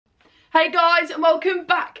Hey guys, and welcome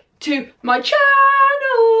back to my channel.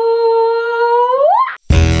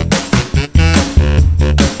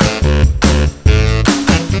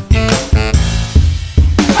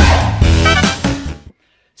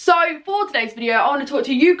 So for today's video, I want to talk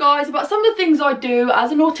to you guys about some of the things I do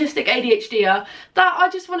as an autistic ADHDer that I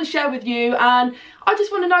just want to share with you, and I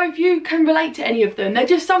just want to know if you can relate to any of them. They're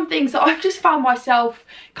just some things that I've just found myself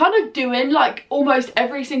kind of doing like almost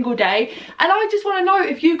every single day, and I just want to know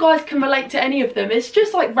if you guys can relate to any of them. It's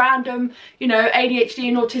just like random, you know, ADHD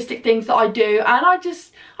and autistic things that I do, and I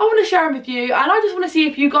want to share them with you, and I just want to see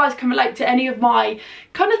if you guys can relate to any of my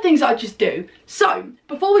kind of things that I just do. So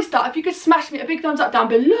before we start, if you could smash me a big thumbs up down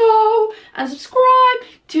below and subscribe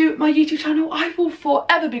to my YouTube channel, I will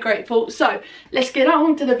forever be grateful. So let's get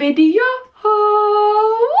on to the video.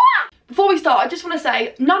 Before we start, I just want to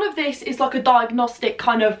say none of this is like a diagnostic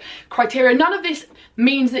kind of criteria. None of this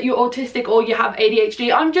means that you're autistic or you have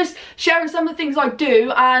ADHD. I'm just sharing some of the things I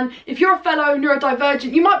do, and if you're a fellow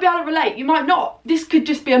neurodivergent, you might be able to relate, you might not. This could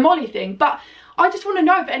just be a Molly thing, but I just want to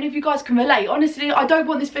know if any of you guys can relate. Honestly, I don't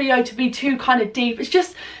want this video to be too kind of deep. It's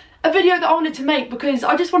just a video that I wanted to make because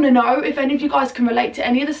I just want to know if any of you guys can relate to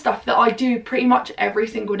any of the stuff that I do pretty much every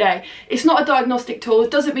single day. It's not a diagnostic tool,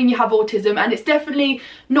 it doesn't mean you have autism, and it's definitely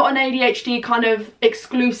not an ADHD kind of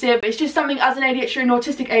exclusive. It's just something as an ADHD and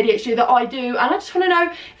autistic ADHD that I do, and I just want to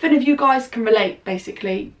know if any of you guys can relate,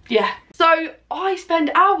 basically. Yeah. So I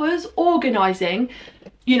spend hours organising,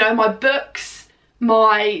 you know, my books,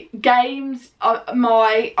 my games, I don't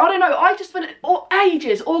know, I just spent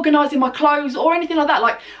ages organising my clothes or anything like that.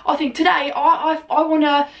 Like, I think today I want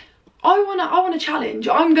to challenge.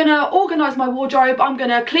 I'm gonna organise my wardrobe, I'm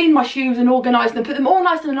gonna clean my shoes and organise them, put them all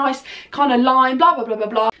nice in a nice kind of line, blah blah blah blah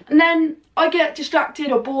blah, and then I get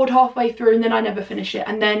distracted or bored halfway through, and then I never finish it,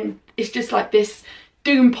 and then it's just like this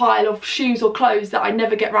doom pile of shoes or clothes that I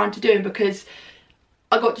never get around to doing because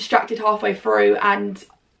I got distracted halfway through and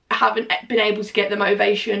haven't been able to get the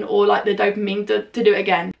motivation or like the dopamine to do it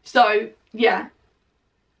again. So yeah,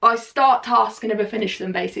 I start tasks and never finish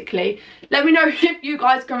them, basically. Let me know if you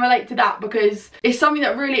guys can relate to that, because it's something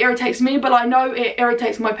that really irritates me, but I know it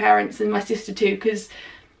irritates my parents and my sister too, because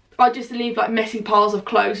I just leave like messy piles of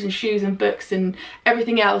clothes and shoes and books and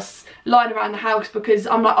everything else lying around the house because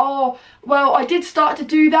I'm like, oh well, I did start to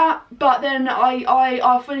do that, but then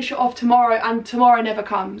I'll finish it off tomorrow, and tomorrow never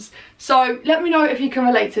comes. So let me know if you can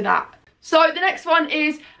relate to that. So the next one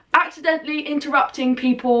is accidentally interrupting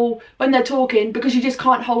people when they're talking because you just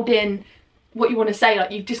can't hold in what you want to say.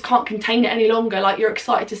 Like, you just can't contain it any longer. Like, you're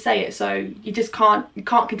excited to say it, so you just can't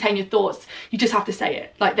contain your thoughts. You just have to say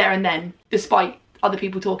it like there and then, despite other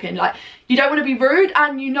people talking. Like, you don't want to be rude,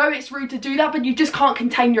 and you know it's rude to do that, but you just can't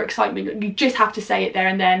contain your excitement. You just have to say it there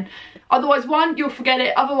and then. Otherwise, one, you'll forget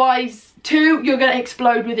it. Otherwise, two, you're going to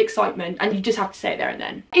explode with excitement, and you just have to say it there and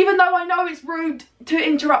then. Even though I know it's rude to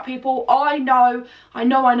interrupt people, I know,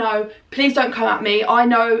 please don't come at me. I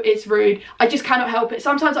know it's rude. I just cannot help it.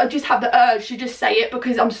 Sometimes I just have the urge to just say it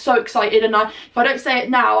because I'm so excited, and if I don't say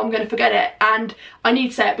it now, I'm going to forget it, and I need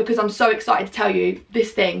to say it because I'm so excited to tell you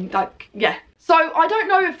this thing. Like, yeah. So I don't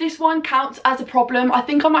know if this one counts as a problem. I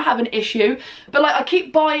think I might have an issue, but like, I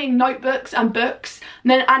keep buying notebooks and books,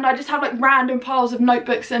 and I just have like random piles of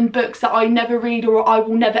notebooks and books that I never read or I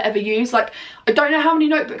will never ever use. Like, I don't know how many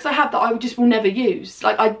notebooks I have that I just will never use.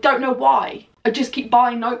 Like, I don't know why. I just keep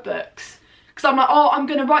buying notebooks because I'm like, oh, I'm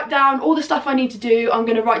gonna write down all the stuff I need to do. I'm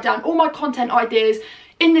gonna write down all my content ideas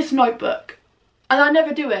in this notebook, and I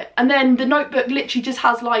never do it. And then the notebook literally just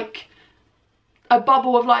has like a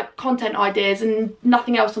bubble of like content ideas and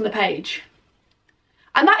nothing else on the page.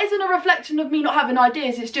 And that isn't a reflection of me not having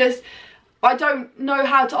ideas, it's just I don't know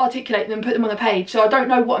how to articulate them, put them on the page. So I don't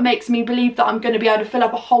know what makes me believe that I'm going to be able to fill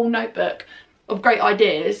up a whole notebook of great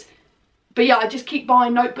ideas. But yeah, I just keep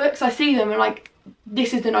buying notebooks. I see them and like,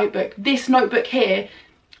 this is the notebook. This notebook here,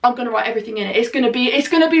 I'm going to write everything in it. It's going to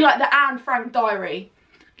be like the Anne Frank diary.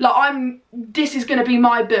 Like, this is going to be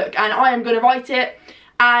my book, and I am going to write it.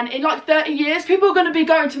 And in like 30 years, people are going to be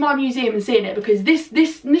going to my museum and seeing it, because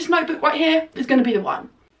this notebook right here is going to be the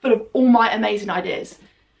one full of all my amazing ideas.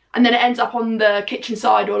 And then it ends up on the kitchen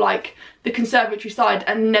side or like the conservatory side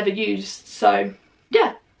and never used. So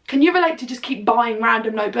yeah, can you relate to just keep buying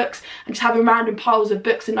random notebooks and just having random piles of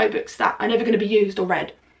books and notebooks that are never going to be used or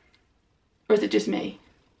read? Or is it just me?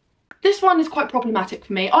 This one is quite problematic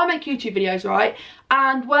for me. I make YouTube videos, right?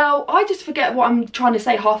 And well, I just forget what I'm trying to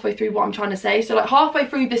say halfway through what I'm trying to say. So like, halfway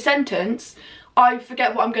through the sentence, I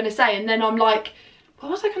forget what I'm going to say, and then I'm like, what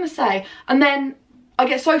was I going to say? And then I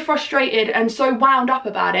get so frustrated and so wound up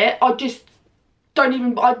about it, I just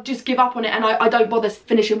give up on it, and I don't bother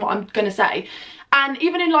finishing what I'm going to say. And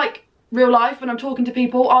even in like real life when I'm talking to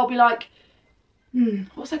people, I'll be like,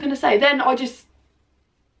 what's I gonna say? Then I just,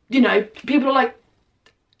 you know, people are like,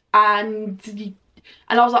 and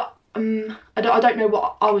I was like, I don't know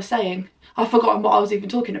what I was saying. I've forgotten what I was even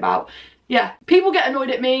talking about. Yeah, people get annoyed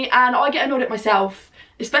at me and I get annoyed at myself,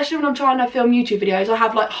 especially when I'm trying to film YouTube videos. I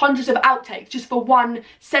have like hundreds of outtakes just for one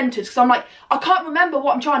sentence because I'm like, I can't remember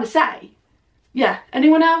what I'm trying to say. Yeah,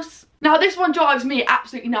 anyone else? Now this one drives me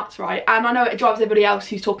absolutely nuts, right? And I know it drives everybody else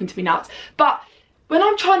who's talking to me nuts, but when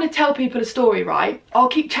I'm trying to tell people a story, right, I'll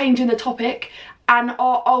keep changing the topic and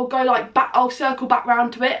I'll go like back, I'll circle back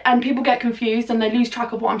round to it, and people get confused and they lose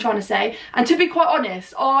track of what I'm trying to say. And to be quite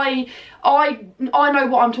honest, I know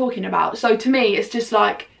what I'm talking about. So to me, it's just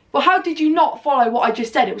like, well, how did you not follow what I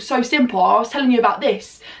just said? It was so simple. I was telling you about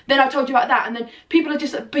this, then I told you about that, and then people are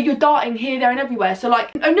just, but you're darting here, there and everywhere. So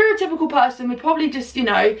like a neurotypical person would probably just, you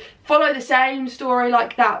know, follow the same story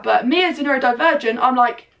like that. But me as a neurodivergent, I'm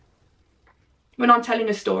like, when I'm telling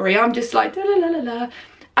a story, I'm just like, da, la, la, la, la.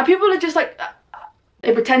 And people are just like,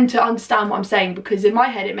 they pretend to understand what I'm saying because in my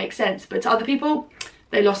head it makes sense, but to other people,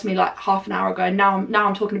 they lost me like half an hour ago, and now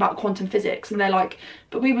I'm talking about quantum physics, and they're like,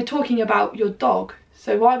 but we were talking about your dog,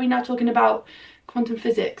 so why are we now talking about quantum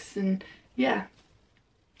physics? And yeah.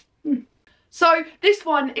 So this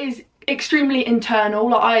one is extremely internal.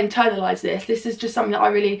 Like, I internalize this. This is just something that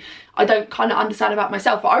I don't kind of understand about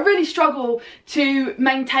myself, but I really struggle to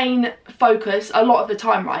maintain focus a lot of the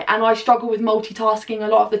time, right? And I struggle with multitasking a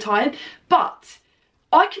lot of the time, but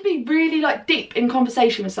I can be really like deep in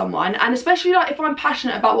conversation with someone, and especially like if I'm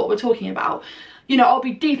passionate about what we're talking about, you know, I'll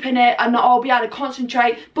be deep in it and I'll be able to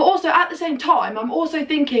concentrate, but also at the same time I'm also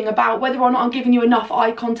thinking about whether or not I'm giving you enough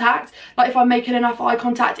eye contact, like if I'm making enough eye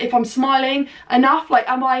contact, if I'm smiling enough, like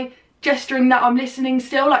am I gesturing that I'm listening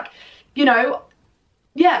still, like, you know.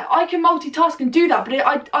 Yeah, I can multitask and do that,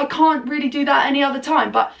 but I can't really do that any other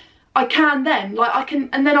time, but I can then, like I can,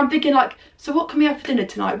 and then I'm thinking like, so what can we have for dinner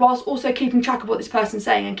tonight, whilst also keeping track of what this person's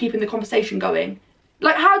saying and keeping the conversation going.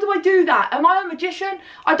 Like, how do I do that? Am I a magician?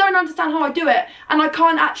 I don't understand how I do it, and I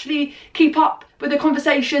can't actually keep up with a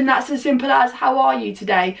conversation that's as simple as, how are you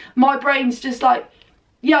today? My brain's just like,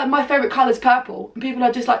 yeah, my favourite colour's purple, and people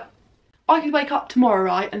are just like, I could wake up tomorrow,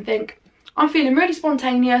 right, and think, I'm feeling really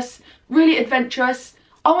spontaneous, really adventurous,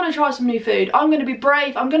 I want to try some new food, I'm going to be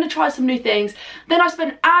brave, I'm going to try some new things. Then I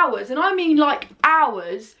spend hours, and I mean like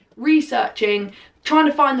hours, researching, trying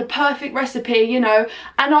to find the perfect recipe, you know,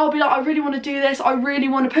 and I'll be like, I really want to do this, I really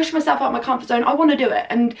want to push myself out of my comfort zone, I want to do it,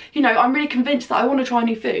 and you know, I'm really convinced that I want to try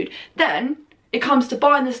new food. Then it comes to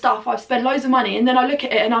buying the stuff, I've spent loads of money, and then I look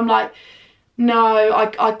at it and I'm like, no,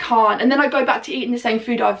 I can't, and then I go back to eating the same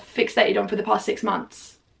food I've fixated on for the past 6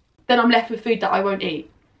 months. Then I'm left with food that I won't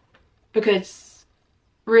eat, because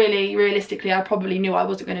really, realistically, I probably knew I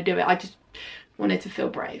wasn't going to do it. I just wanted to feel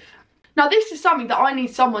brave. Now, this is something that I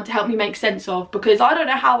need someone to help me make sense of, because I don't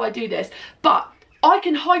know how I do this, but I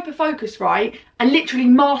can hyper-focus, right, and literally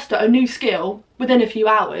master a new skill within a few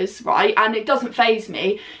hours, right, and it doesn't faze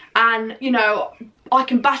me, and, you know, I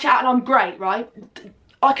can bash it out and I'm great, right?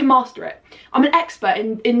 I can master it. I'm an expert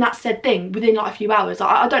in that said thing within like a few hours.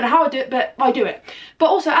 I don't know how I do it, but I do it. But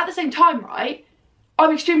also at the same time, right,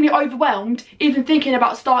 I'm extremely overwhelmed even thinking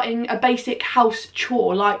about starting a basic house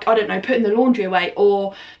chore, like, I don't know, putting the laundry away,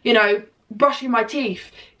 or, you know, brushing my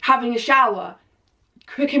teeth, having a shower,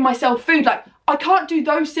 cooking myself food. Like, I can't do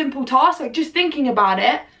those simple tasks. Like, just thinking about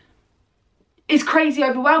it is crazy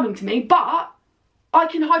overwhelming to me, but I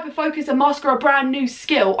can hyper-focus and master a brand new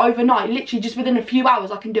skill overnight. Literally just within a few hours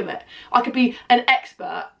I can do it. I could be an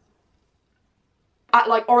expert at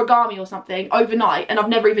like origami or something overnight, and I've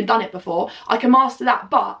never even done it before. I can master that,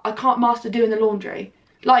 but I can't master doing the laundry.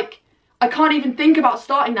 Like, I can't even think about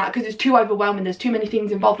starting that because it's too overwhelming. There's too many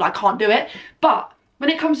things involved. Like, I can't do it. But when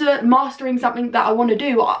it comes to mastering something that I want to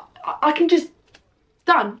do, I can just,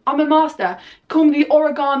 done. I'm a master. Call me the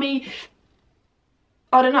origami,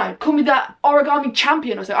 I don't know, call me that origami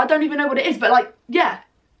champion or something. I don't even know what it is, but like, yeah.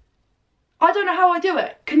 I don't know how I do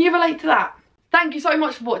it. Can you relate to that? Thank you so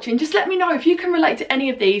much for watching. Just let me know if you can relate to any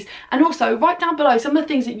of these, and also write down below some of the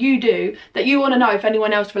things that you do that you want to know if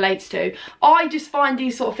anyone else relates to. I just find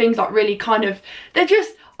these sort of things like really kind of,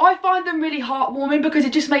 I find them really heartwarming because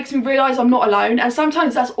it just makes me realise I'm not alone, and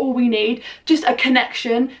sometimes that's all we need. Just a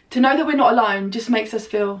connection, to know that we're not alone just makes us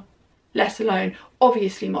feel less alone.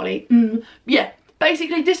 Obviously, Molly. Yeah,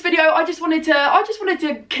 basically this video, I just wanted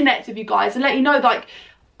to connect with you guys and let you know, like,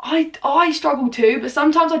 I struggle too, but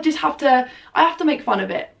sometimes I have to make fun of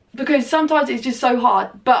it, because sometimes it's just so hard,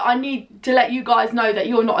 but I need to let you guys know that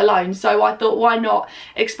you're not alone. So I thought, why not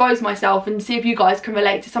expose myself and see if you guys can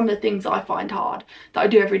relate to some of the things that I find hard, that I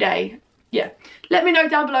do every day. yeah, let me know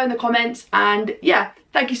down below in the comments, and yeah,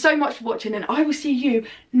 thank you so much for watching, and I will see you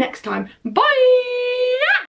next time. Bye!